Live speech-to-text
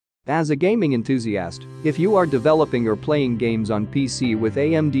As a gaming enthusiast, if you are developing or playing games on PC with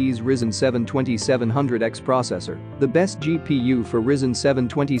AMD's Ryzen 7 2700X processor, the best GPU for Ryzen 7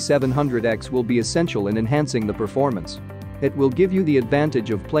 2700X will be essential in enhancing the performance. It will give you the advantage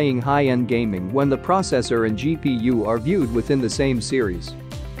of playing high-end gaming when the processor and GPU are viewed within the same series.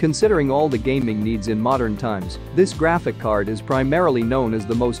 Considering all the gaming needs in modern times, this graphic card is primarily known as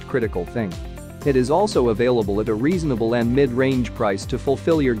the most critical thing. It is also available at a reasonable and mid-range price to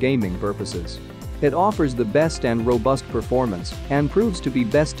fulfill your gaming purposes. It offers the best and robust performance and proves to be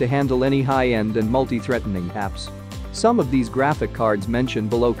best to handle any high-end and multi-threatening apps. Some of these graphic cards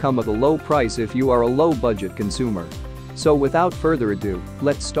mentioned below come at a low price if you are a low-budget consumer. So without further ado,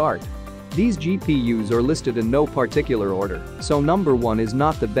 let's start. These GPUs are listed in no particular order, so number 1 is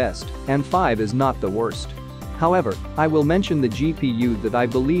not the best and 5 is not the worst. However, I will mention the GPU that I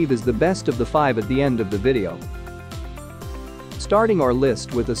believe is the best of the 5 at the end of the video. Starting our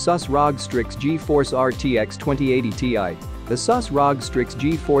list with ASUS ROG Strix GeForce RTX 2080 Ti. ASUS ROG Strix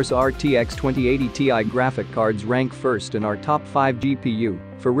GeForce RTX 2080 Ti graphic cards rank first in our top 5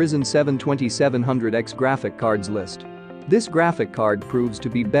 GPU for Ryzen 7 2700X graphic cards list. This graphic card proves to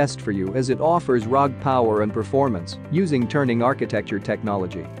be best for you as it offers ROG power and performance using turning architecture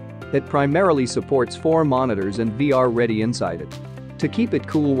technology. It primarily supports 4 monitors and VR-ready inside it. To keep it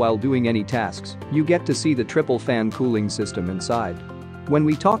cool while doing any tasks, you get to see the triple fan cooling system inside. When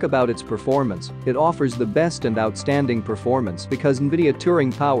we talk about its performance, it offers the best and outstanding performance because NVIDIA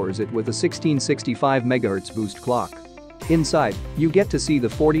Turing powers it with a 1665 MHz boost clock. Inside, you get to see the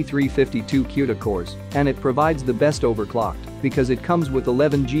 4352 CUDA cores, and it provides the best overclocked because it comes with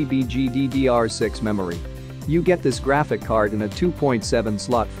 11 GB GDDR6 memory. You get this graphic card in a 2.7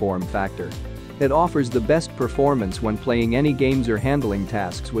 slot form factor. It offers the best performance when playing any games or handling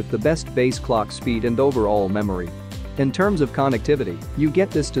tasks with the best base clock speed and overall memory. In terms of connectivity, you get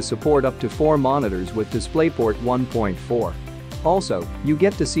this to support up to 4 monitors with DisplayPort 1.4. Also, you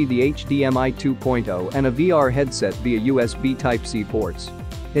get to see the HDMI 2.0 and a VR headset via USB Type-C ports.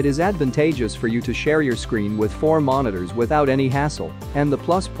 It is advantageous for you to share your screen with 4 monitors without any hassle, and the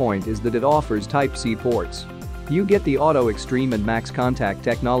plus point is that it offers Type-C ports. You get the Auto Extreme and Max Contact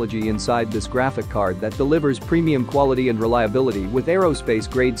technology inside this graphic card that delivers premium quality and reliability with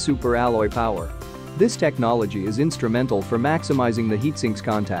aerospace-grade super alloy power. This technology is instrumental for maximizing the heatsinks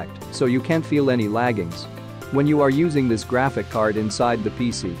contact, so you can't feel any laggings. When you are using this graphic card inside the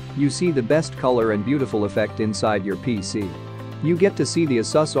PC, you see the best color and beautiful effect inside your PC. You get to see the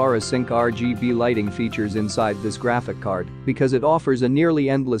ASUS Aura Sync RGB lighting features inside this graphic card because it offers a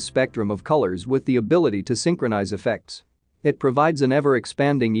nearly endless spectrum of colors with the ability to synchronize effects. It provides an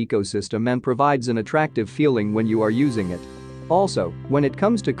ever-expanding ecosystem and provides an attractive feeling when you are using it. Also, when it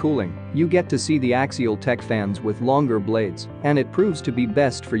comes to cooling, you get to see the axial tech fans with longer blades, and it proves to be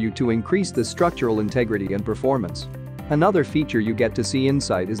best for you to increase the structural integrity and performance. Another feature you get to see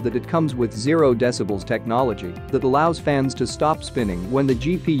inside is that it comes with 0 decibels technology that allows fans to stop spinning when the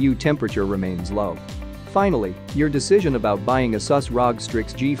GPU temperature remains low. Finally, your decision about buying ASUS ROG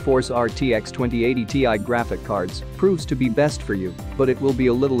Strix GeForce RTX 2080 Ti graphic cards proves to be best for you, but it will be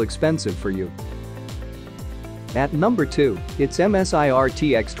a little expensive for you. At number 2, it's MSI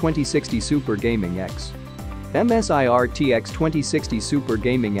RTX 2060 Super Gaming X. MSI RTX 2060 Super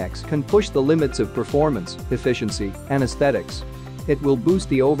Gaming X can push the limits of performance, efficiency, and aesthetics. It will boost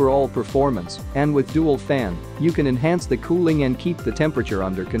the overall performance, and with dual fan, you can enhance the cooling and keep the temperature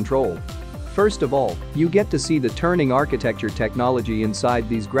under control. First of all, you get to see the turning architecture technology inside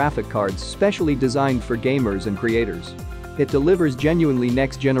these graphic cards specially designed for gamers and creators. It delivers genuinely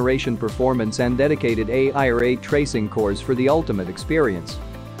next-generation performance and dedicated AI ray tracing cores for the ultimate experience.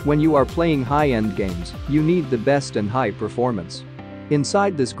 When you are playing high-end games, you need the best and high performance.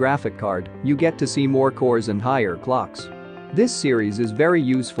 Inside this graphic card, you get to see more cores and higher clocks. This series is very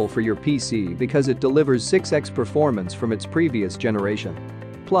useful for your PC because it delivers 6x performance from its previous generation.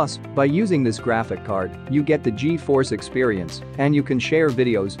 Plus, by using this graphic card, you get the GeForce experience, and you can share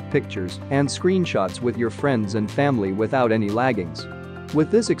videos, pictures, and screenshots with your friends and family without any laggings. With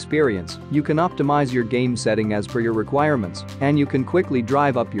this experience, you can optimize your game setting as per your requirements, and you can quickly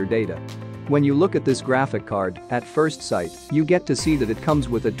drive up your data. When you look at this graphic card, at first sight, you get to see that it comes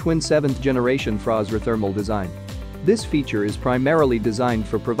with a twin 7th generation Frozr thermal design. This feature is primarily designed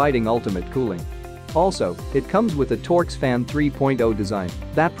for providing ultimate cooling. Also, it comes with a Torx Fan 3.0 design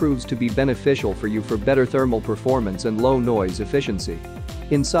that proves to be beneficial for you for better thermal performance and low noise efficiency.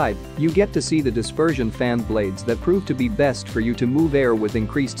 Inside, you get to see the dispersion fan blades that prove to be best for you to move air with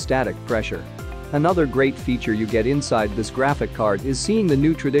increased static pressure. Another great feature you get inside this graphic card is seeing the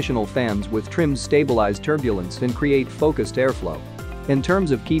new traditional fans with trims stabilize turbulence and create focused airflow. In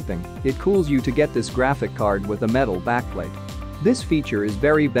terms of keeping, it cools you to get this graphic card with a metal backplate. This feature is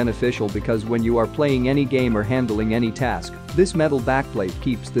very beneficial because when you are playing any game or handling any task, this metal backplate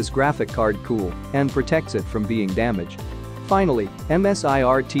keeps this graphic card cool and protects it from being damaged. Finally, MSI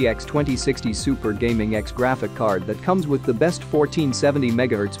RTX 2060 Super Gaming X graphic card that comes with the best 1470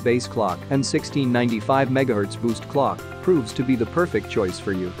 MHz base clock and 1695 MHz boost clock proves to be the perfect choice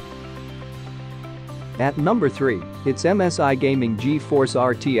for you. At number 3, it's MSI Gaming GeForce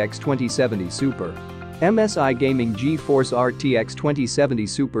RTX 2070 Super. MSI Gaming GeForce RTX 2070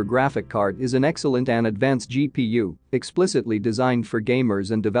 Super graphic card is an excellent and advanced GPU, explicitly designed for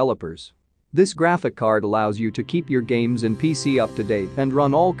gamers and developers. This graphic card allows you to keep your games and PC up to date and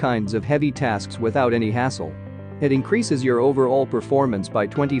run all kinds of heavy tasks without any hassle. It increases your overall performance by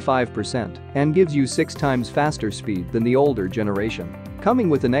 25% and gives you 6 times faster speed than the older generation.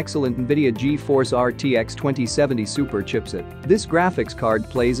 Coming with an excellent NVIDIA GeForce RTX 2070 Super chipset, this graphics card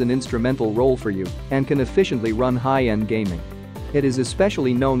plays an instrumental role for you and can efficiently run high-end gaming. It is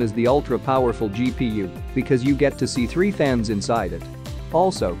especially known as the ultra-powerful GPU because you get to see 3 fans inside it.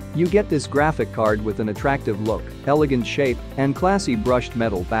 Also, you get this graphic card with an attractive look, elegant shape, and classy brushed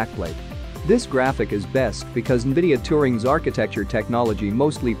metal backplate. This graphic is best because NVIDIA Turing's architecture technology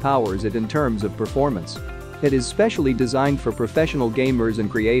mostly powers it in terms of performance. It is specially designed for professional gamers and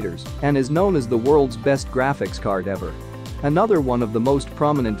creators and is known as the world's best graphics card ever. Another one of the most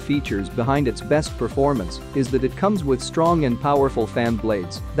prominent features behind its best performance is that it comes with strong and powerful fan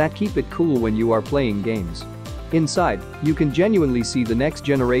blades that keep it cool when you are playing games. Inside, you can genuinely see the next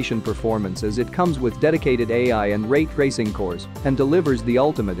generation performance as it comes with dedicated AI and ray tracing cores and delivers the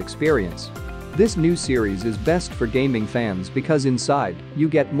ultimate experience. This new series is best for gaming fans because inside, you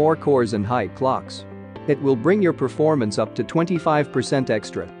get more cores and high clocks. It will bring your performance up to 25%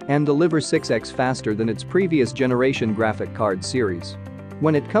 extra and deliver 6x faster than its previous generation graphic card series.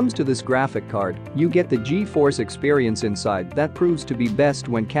 When it comes to this graphic card, you get the GeForce experience inside that proves to be best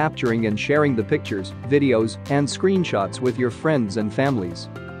when capturing and sharing the pictures, videos, and screenshots with your friends and families.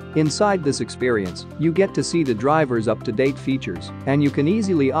 Inside this experience, you get to see the driver's up-to-date features, and you can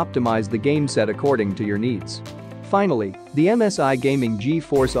easily optimize the game set according to your needs. Finally, the MSI Gaming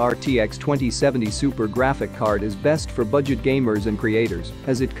GeForce RTX 2070 Super graphic card is best for budget gamers and creators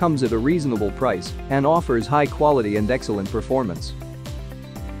as it comes at a reasonable price and offers high quality and excellent performance.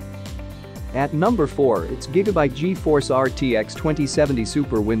 At number 4, it's Gigabyte GeForce RTX 2070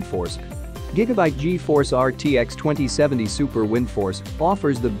 Super WindForce. Gigabyte GeForce RTX 2070 Super WindForce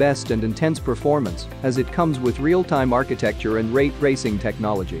offers the best and intense performance as it comes with real-time architecture and ray tracing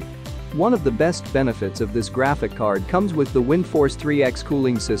technology. One of the best benefits of this graphic card comes with the WindForce 3X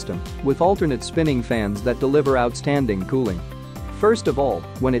cooling system with alternate spinning fans that deliver outstanding cooling. First of all,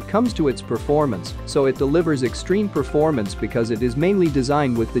 when it comes to its performance, so it delivers extreme performance because it is mainly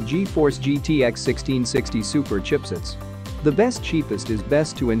designed with the GeForce GTX 1660 Super chipsets. The best cheapest is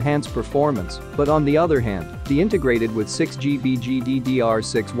best to enhance performance, but on the other hand, the integrated with 6GB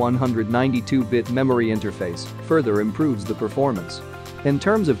GDDR6 192-bit memory interface further improves the performance. In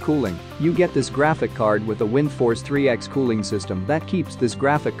terms of cooling, you get this graphic card with a WindForce 3X cooling system that keeps this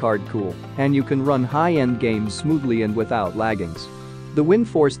graphic card cool, and you can run high-end games smoothly and without laggings. The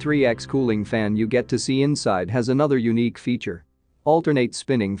WindForce 3X cooling fan you get to see inside has another unique feature: alternate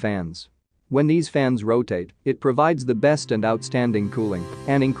spinning fans. When these fans rotate, it provides the best and outstanding cooling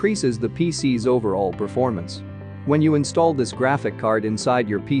and increases the PC's overall performance. When you install this graphic card inside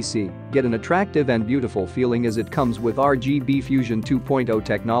your PC, get an attractive and beautiful feeling as it comes with RGB Fusion 2.0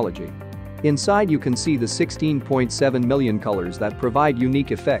 technology. Inside you can see the 16.7 million colors that provide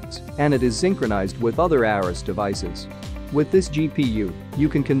unique effects, and it is synchronized with other ASUS devices. With this GPU, you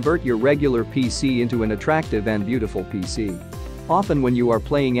can convert your regular PC into an attractive and beautiful PC. Often when you are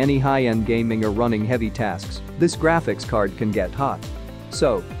playing any high-end gaming or running heavy tasks, this graphics card can get hot.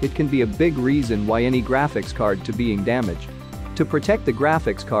 So, it can be a big reason why any graphics card to being damaged. To protect the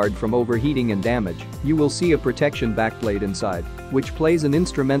graphics card from overheating and damage, you will see a protection backplate inside, which plays an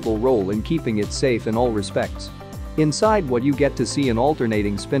instrumental role in keeping it safe in all respects. Inside what you get to see an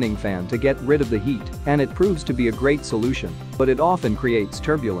alternating spinning fan to get rid of the heat, and it proves to be a great solution, but it often creates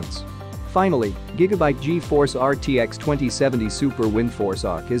turbulence. Finally, Gigabyte GeForce RTX 2070 Super WindForce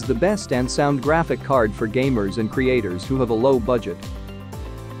OC is the best and sound graphic card for gamers and creators who have a low budget.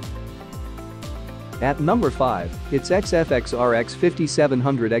 At number 5, it's XFX RX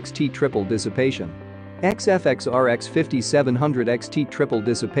 5700 XT Triple Dissipation. XFX RX 5700 XT Triple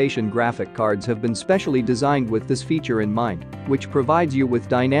Dissipation graphic cards have been specially designed with this feature in mind, which provides you with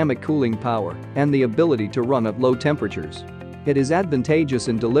dynamic cooling power and the ability to run at low temperatures. It is advantageous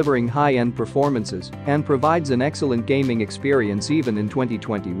in delivering high-end performances and provides an excellent gaming experience even in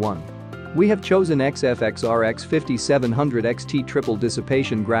 2021. We have chosen XFX RX 5700 XT triple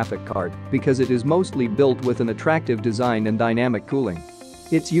dissipation graphic card because it is mostly built with an attractive design and dynamic cooling.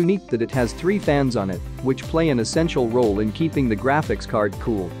 It's unique that it has 3 fans on it, which play an essential role in keeping the graphics card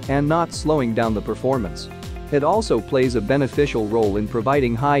cool and not slowing down the performance. It also plays a beneficial role in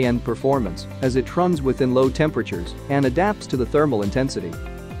providing high-end performance as it runs within low temperatures and adapts to the thermal intensity.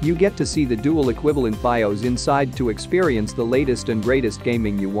 You get to see the dual equivalent BIOS inside to experience the latest and greatest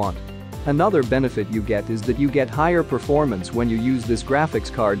gaming you want. Another benefit you get is that you get higher performance when you use this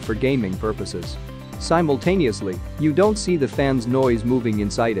graphics card for gaming purposes. Simultaneously, you don't see the fan's noise moving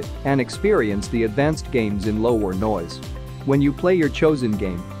inside it and experience the advanced games in lower noise. When you play your chosen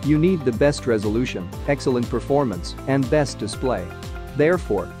game, you need the best resolution, excellent performance, and best display.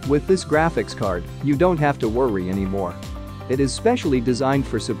 Therefore, with this graphics card, you don't have to worry anymore. It is specially designed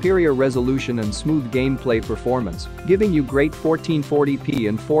for superior resolution and smooth gameplay performance, giving you great 1440p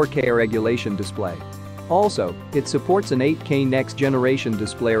and 4K regulation display. Also, it supports an 8K next-generation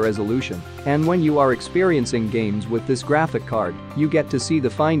display resolution, and when you are experiencing games with this graphic card, you get to see the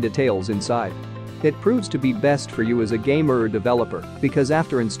fine details inside. It proves to be best for you as a gamer or developer because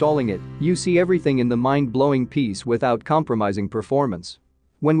after installing it, you see everything in the mind-blowing piece without compromising performance.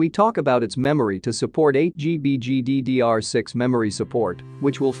 When we talk about its memory to support 8GB GDDR6 memory support,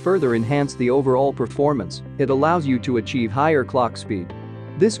 which will further enhance the overall performance, it allows you to achieve higher clock speed.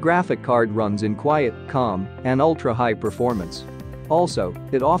 This graphic card runs in quiet, calm, and ultra-high performance. Also,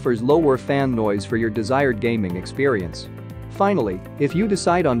 it offers lower fan noise for your desired gaming experience. Finally, if you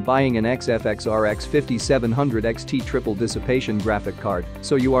decide on buying an XFX RX 5700 XT triple dissipation graphic card,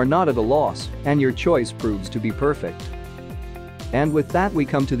 so you are not at a loss, and your choice proves to be perfect. And with that we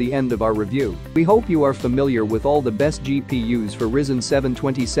come to the end of our review. We hope you are familiar with all the best GPUs for Ryzen 7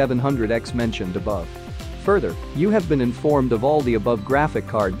 2700X mentioned above. Further, you have been informed of all the above graphic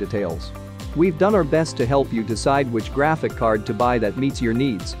card details. We've done our best to help you decide which graphic card to buy that meets your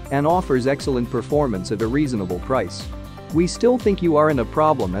needs and offers excellent performance at a reasonable price. We still think you are in a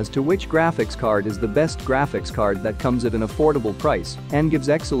problem as to which graphics card is the best graphics card that comes at an affordable price and gives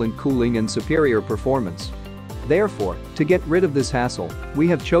excellent cooling and superior performance. Therefore, to get rid of this hassle, we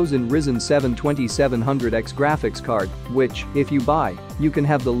have chosen Ryzen 7 2700X graphics card, which, if you buy, you can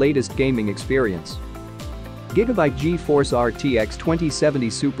have the latest gaming experience. Gigabyte GeForce RTX 2070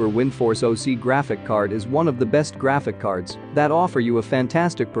 Super WindForce OC graphic card is one of the best graphic cards that offer you a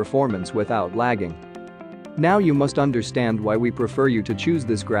fantastic performance without lagging. Now you must understand why we prefer you to choose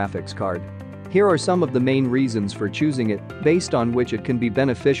this graphics card. Here are some of the main reasons for choosing it, based on which it can be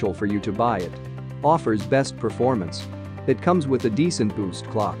beneficial for you to buy it. Offers best performance. It comes with a decent boost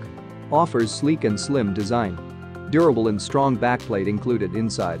clock. Offers sleek and slim design. Durable and strong backplate included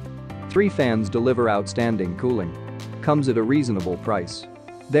inside. 3 fans deliver outstanding cooling. Comes at a reasonable price.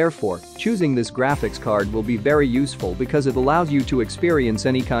 Therefore, choosing this graphics card will be very useful because it allows you to experience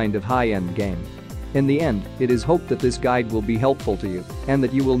any kind of high-end game. In the end, it is hoped that this guide will be helpful to you and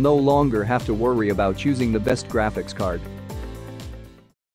that you will no longer have to worry about choosing the best graphics card.